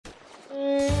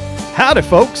Howdy,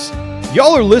 folks.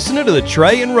 Y'all are listening to the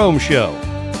Trey and Rome Show.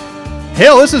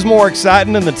 Hell, this is more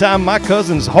exciting than the time my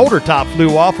cousin's holder top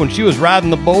flew off when she was riding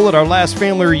the bull at our last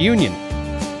family reunion.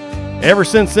 Ever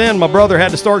since then, my brother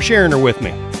had to start sharing her with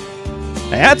me.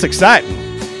 Hey, that's exciting.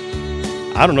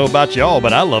 I don't know about y'all,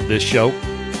 but I love this show.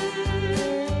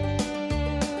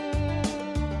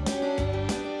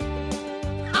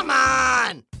 Come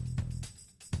on!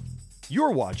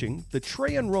 You're watching the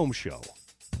Trey and Rome Show.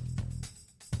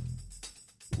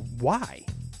 Why?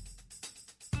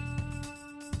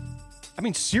 I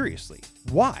mean, seriously,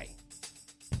 why?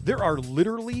 There are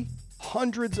literally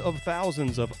hundreds of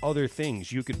thousands of other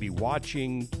things you could be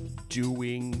watching,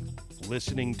 doing,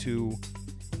 listening to,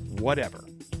 whatever.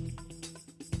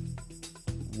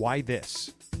 Why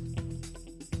this?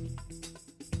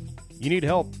 You need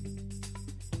help.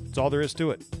 That's all there is to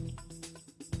it.